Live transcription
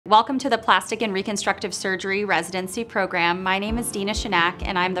Welcome to the Plastic and Reconstructive Surgery Residency Program. My name is Dina Shanak,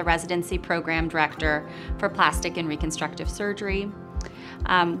 and I'm the Residency Program Director for Plastic and Reconstructive Surgery.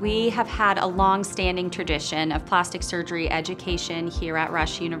 We have had a long-standing tradition of plastic surgery education here at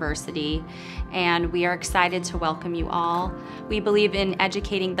Rush University, and we are excited to welcome you all. We believe in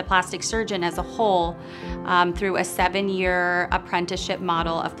educating the plastic surgeon as a whole through a 7-year apprenticeship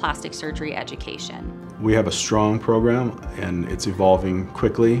model of plastic surgery education. We have a strong program and it's evolving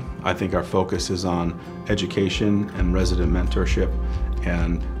quickly. I think our focus is on education and resident mentorship,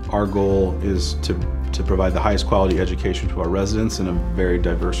 and our goal is to provide the highest quality education to our residents in a very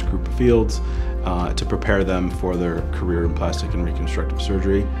diverse group of fields to prepare them for their career in plastic and reconstructive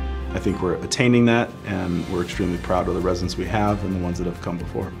surgery. I think we're attaining that, and we're extremely proud of the residents we have and the ones that have come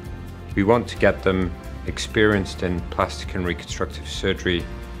before. We want to get them experienced in plastic and reconstructive surgery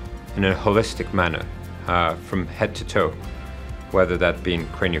in a holistic manner, from head to toe, whether that be in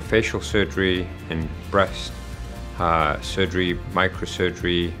craniofacial surgery, in breast surgery,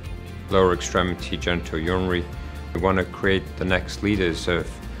 microsurgery, lower extremity genitourinary. We want to create the next leaders of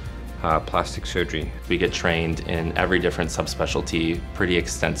plastic surgery. We get trained in every different subspecialty pretty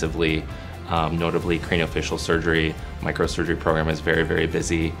extensively, notably craniofacial surgery. Microsurgery program is very, very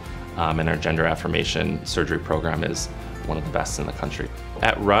busy, and our gender affirmation surgery program is one of the best in the country.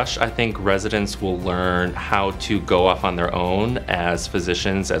 At Rush, I think residents will learn how to go off on their own as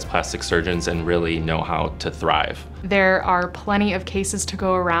physicians, as plastic surgeons, and really know how to thrive. There are plenty of cases to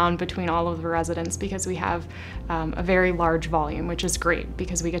go around between all of the residents because we have a very large volume, which is great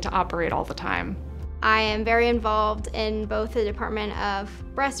because we get to operate all the time. I am very involved in both the Department of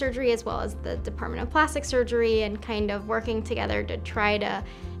Breast Surgery as well as the Department of Plastic Surgery, and kind of working together to try to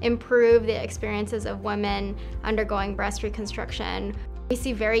improve the experiences of women undergoing breast reconstruction. We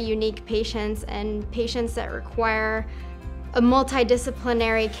see very unique patients and patients that require a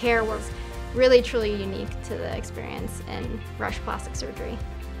multidisciplinary care. We're really truly unique to the experience in Rush Plastic Surgery.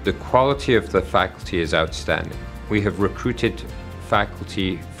 The quality of the faculty is outstanding. We have recruited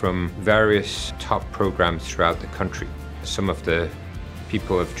faculty from various top programs throughout the country. Some of the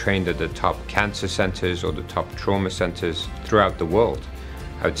people have trained at the top cancer centers or the top trauma centers throughout the world.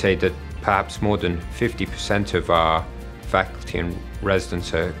 I would say that perhaps more than 50% of our faculty and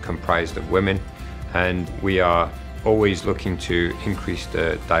residents are comprised of women, and we are always looking to increase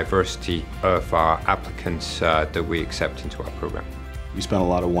the diversity of our applicants that we accept into our program. We spend a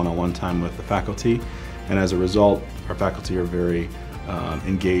lot of one-on-one time with the faculty, and as a result, our faculty are very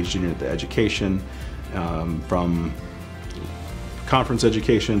engaged in the education, from conference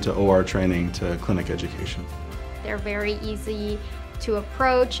education to OR training to clinic education. They're very easy to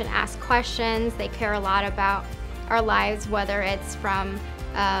approach and ask questions. They care a lot about our lives, whether it's from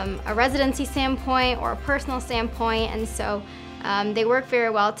a residency standpoint or a personal standpoint, and so they work very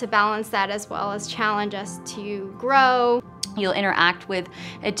well to balance that as well as challenge us to grow. You'll interact with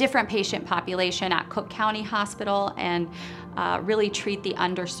a different patient population at Cook County Hospital and really treat the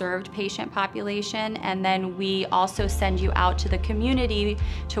underserved patient population. And then we also send you out to the community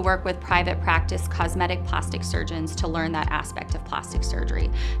to work with private practice cosmetic plastic surgeons to learn that aspect of plastic surgery.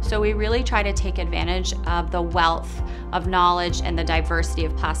 So we really try to take advantage of the wealth of knowledge and the diversity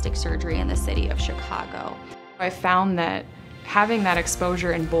of plastic surgery in the city of Chicago. I found that having that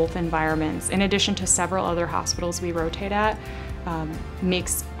exposure in both environments, in addition to several other hospitals we rotate at,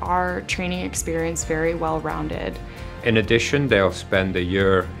 makes our training experience very well-rounded. In addition, they'll spend a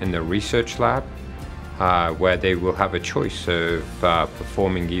year in the research lab where they will have a choice of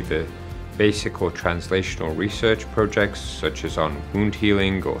performing either basic or translational research projects such as on wound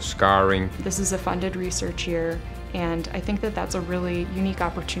healing or scarring. This is a funded research year, and I think that that's a really unique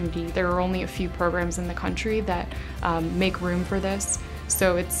opportunity. There are only a few programs in the country that make room for this,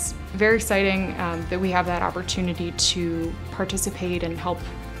 so it's very exciting that we have that opportunity to participate and help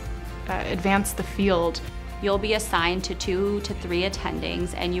advance the field. You'll be assigned to 2 to 3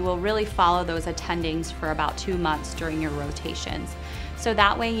 attendings, and you will really follow those attendings for about 2 months during your rotations. So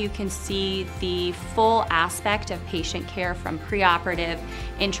that way you can see the full aspect of patient care from preoperative,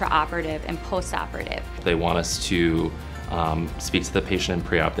 intraoperative, and postoperative. They want us to speak to the patient in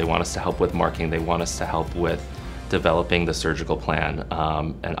pre-op. They want us to help with marking. They want us to help with developing the surgical plan,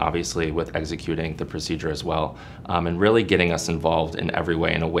 and obviously with executing the procedure as well, and really getting us involved in every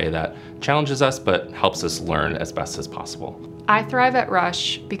way in a way that challenges us but helps us learn as best as possible. I thrive at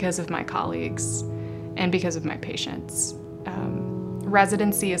Rush because of my colleagues and because of my patients.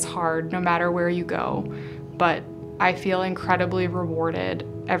 Residency is hard no matter where you go, but I feel incredibly rewarded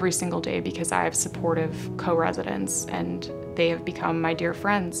every single day because I have supportive co-residents and they have become my dear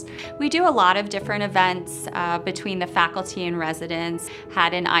friends. We do a lot of different events between the faculty and residents.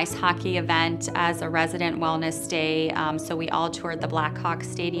 Had an ice hockey event as a resident wellness day, so we all toured the Blackhawk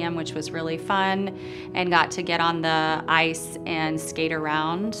Stadium, which was really fun, and got to get on the ice and skate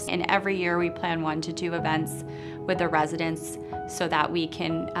around. And every year we plan 1 to 2 events with the residents so that we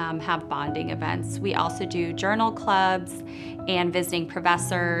can have bonding events. We also do journal clubs and visiting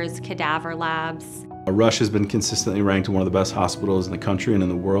professors, cadaver labs. Rush has been consistently ranked one of the best hospitals in the country and in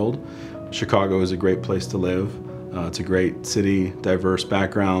the world. Chicago is a great place to live. It's a great city, diverse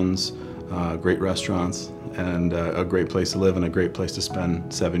backgrounds, great restaurants, and a great place to live and a great place to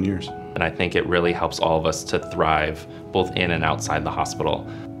spend 7 years. And I think it really helps all of us to thrive both in and outside the hospital.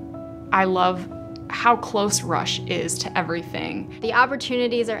 I love how close Rush is to everything. The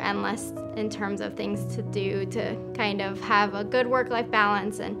opportunities are endless in terms of things to do to kind of have a good work-life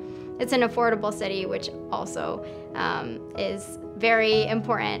balance, and it's an affordable city, which also is very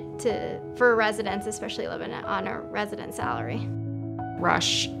important for residents, especially living on a resident salary.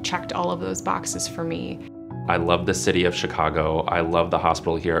 Rush checked all of those boxes for me. I love the city of Chicago. I love the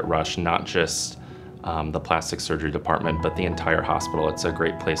hospital here at Rush, not just the plastic surgery department, but the entire hospital. It's a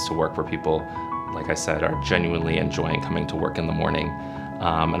great place to work where people, like I said, are genuinely enjoying coming to work in the morning.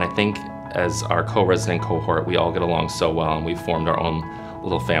 And I think as our co-resident cohort, we all get along so well, and we've formed our own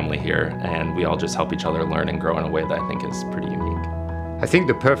little family here, and we all just help each other learn and grow in a way that I think is pretty unique. I think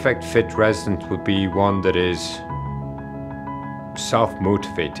the perfect fit resident would be one that is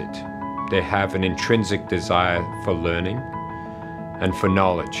self-motivated. They have an intrinsic desire for learning and for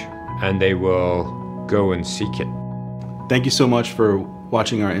knowledge, and they will go and seek it. Thank you so much for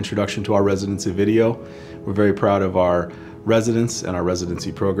watching our introduction to our residency video. We're very proud of our residents and our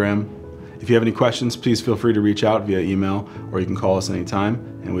residency program. If you have any questions, please feel free to reach out via email, or you can call us anytime,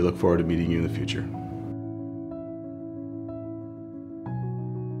 and we look forward to meeting you in the future.